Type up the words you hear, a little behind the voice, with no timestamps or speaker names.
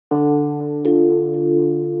Praise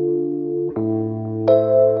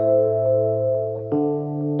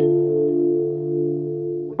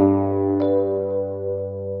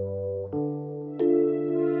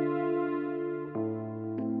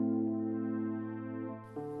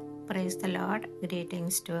the Lord.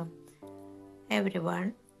 Greetings to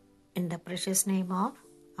everyone in the precious name of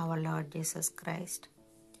our Lord Jesus Christ.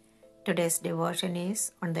 Today's devotion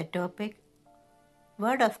is on the topic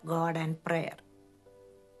Word of God and Prayer.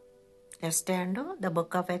 Let's turn to the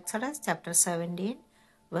book of Exodus chapter 17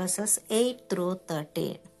 verses 8 through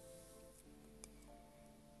 13.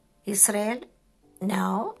 Israel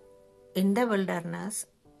now in the wilderness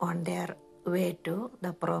on their way to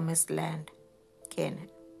the promised land, Canaan.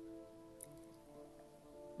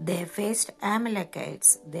 They faced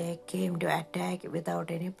Amalekites. They came to attack without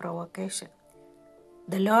any provocation.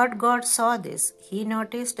 The Lord God saw this. He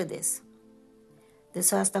noticed this.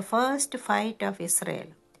 This was the first fight of Israel,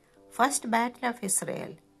 first battle of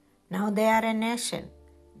Israel. Now they are a nation.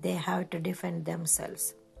 They have to defend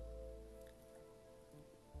themselves.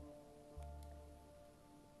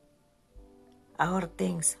 Our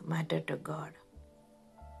things matter to God.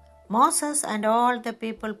 Moses and all the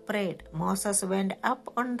people prayed. Moses went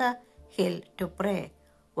up on the hill to pray,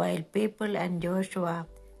 while people and Joshua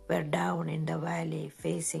were down in the valley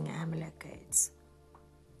facing Amalekites.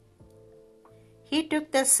 He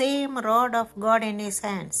took the same rod of God in his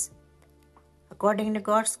hands, according to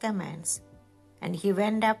God's commands, and he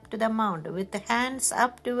went up to the mount with the hands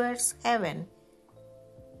up towards heaven.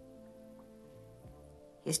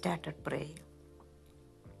 He started praying.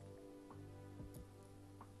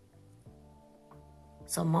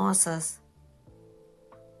 So Moses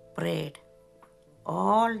prayed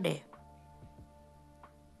all day.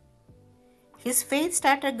 His faith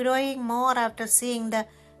started growing more after seeing the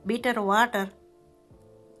bitter water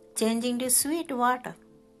changing to sweet water.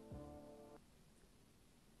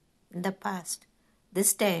 In the past,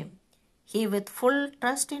 this time, he with full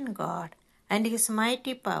trust in God and his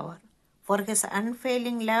mighty power for his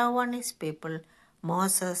unfailing love on his people,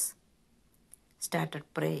 Moses started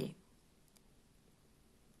praying.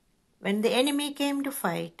 When the enemy came to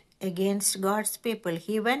fight against God's people,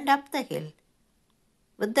 he went up the hill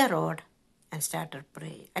with the rod and started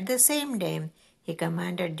praying. At the same time, he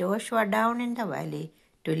commanded Joshua down in the valley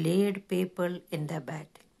to lead people in the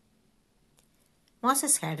battle.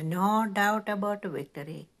 Moses had no doubt about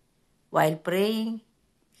victory. While praying,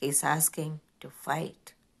 he is asking to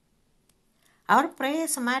fight. Our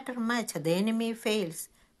prayers matter much. The enemy fails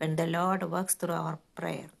when the Lord works through our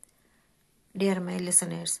prayer. Dear my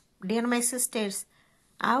listeners, dear my sisters,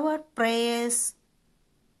 our prayers,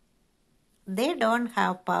 they don't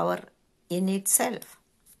have power in itself.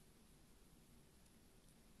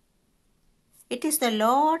 It is the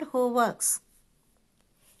Lord who works.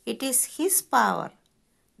 It is His power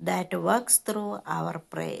that works through our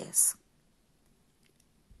prayers.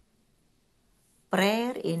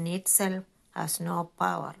 Prayer in itself has no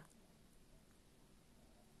power.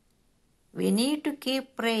 We need to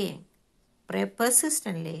keep praying. Pray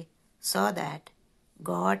persistently so that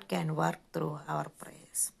God can work through our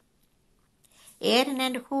prayers. Aaron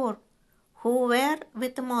and Hur, who were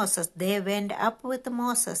with Moses, they went up with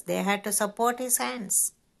Moses. They had to support his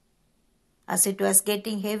hands. As it was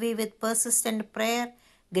getting heavy with persistent prayer,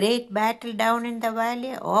 great battle down in the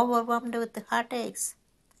valley, overwhelmed with heartaches.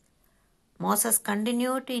 Moses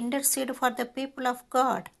continued to intercede for the people of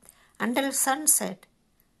God until sunset,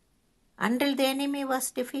 until the enemy was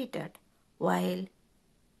defeated, while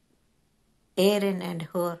Aaron and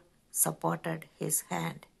Hur supported his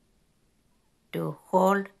hand to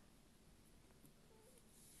hold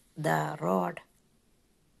the rod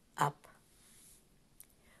up.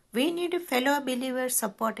 We need fellow believers'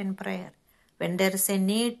 support in prayer. When there is a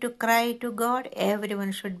need to cry to God,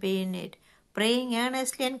 everyone should be in it, praying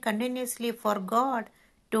earnestly and continuously for God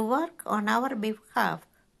to work on our behalf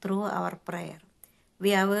through our prayer.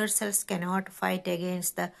 We ourselves cannot fight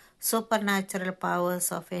against the supernatural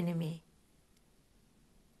powers of enemy,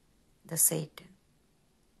 the Satan.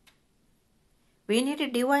 We need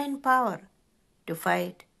a divine power to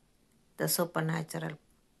fight the supernatural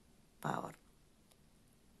power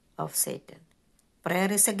of Satan.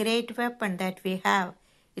 Prayer is a great weapon that we have.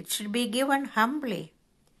 It should be given humbly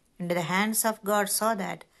into the hands of God so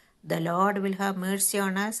that the Lord will have mercy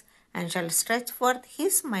on us and shall stretch forth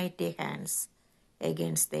His mighty hands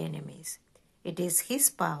against the enemies. It is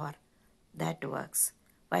His power that works.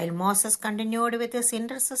 While Moses continued with his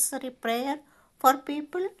intercessory prayer for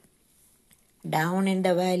people, down in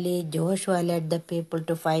the valley, Joshua led the people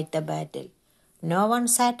to fight the battle. No one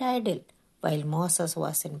sat idle while Moses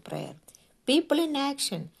was in prayer. People in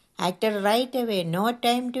action acted right away, no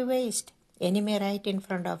time to waste. Enemy right in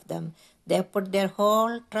front of them. They put their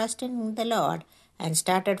whole trust in the Lord and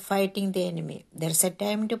started fighting the enemy. There's a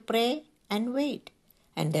time to pray and wait,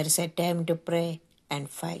 and there's a time to pray and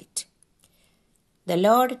fight. The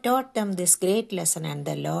Lord taught them this great lesson, and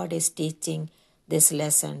the Lord is teaching this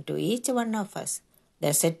lesson to each one of us.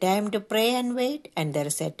 There's a time to pray and wait, and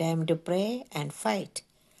there's a time to pray and fight.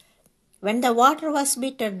 When the water was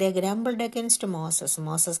bitter, they grumbled against Moses.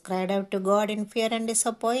 Moses cried out to God in fear and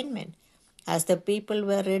disappointment as the people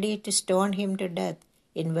were ready to stone him to death.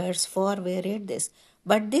 In verse 4 we read this.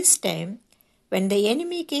 But this time, when the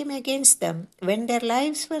enemy came against them, when their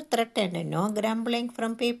lives were threatened, no grumbling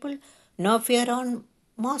from people, no fear on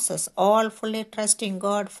Moses, all fully trusting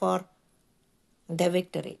God for the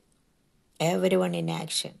victory. Everyone in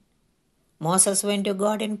action. Moses went to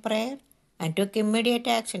God in prayer and took immediate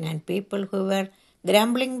action, and people who were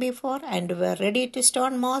grumbling before and were ready to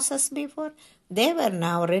stone Moses before, they were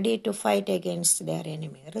now ready to fight against their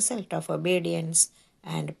enemy, result of obedience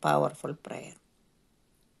and powerful prayer.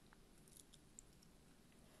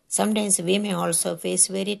 Sometimes we may also face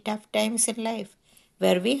very tough times in life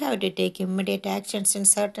where we have to take immediate actions in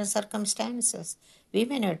certain circumstances. We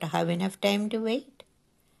may not have enough time to wait.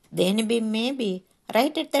 The enemy may be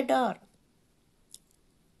right at the door.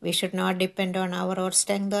 We should not depend on our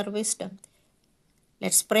strength or wisdom.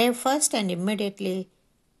 Let's pray first and immediately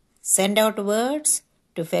send out words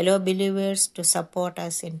to fellow believers to support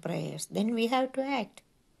us in prayers. Then we have to act.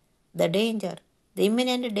 The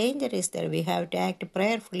imminent danger is there. We have to act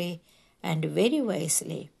prayerfully and very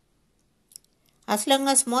wisely. As long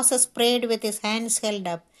as Moses prayed with his hands held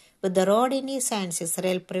up, with the rod in his hands,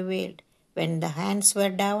 Israel prevailed. When the hands were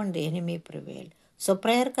down, the enemy prevailed. So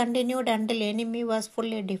prayer continued until the enemy was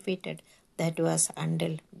fully defeated. That was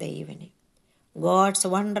until the evening. God's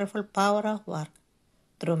wonderful power of work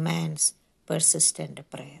through man's persistent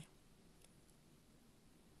prayer.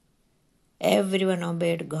 Everyone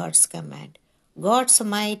obeyed God's command. God's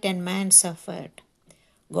might and man's effort.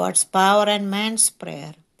 God's power and man's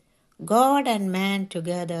prayer. God and man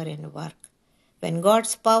together in work. When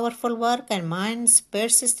God's powerful work and man's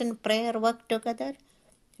persistent prayer work together,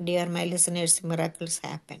 dear my listeners, miracles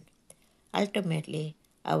happen. Ultimately,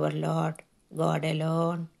 our Lord God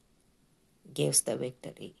alone gives the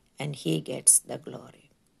victory and He gets the glory.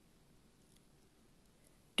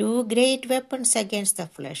 Two great weapons against the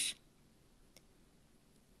flesh: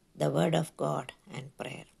 the Word of God and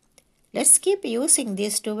prayer. Let's keep using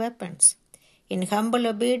these two weapons in humble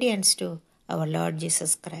obedience to our Lord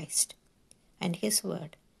Jesus Christ and His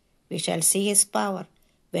Word. We shall see His power.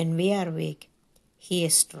 When we are weak, He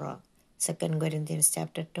is strong. 2 Corinthians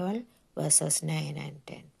chapter 12, verses 9 and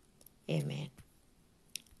 10. Amen.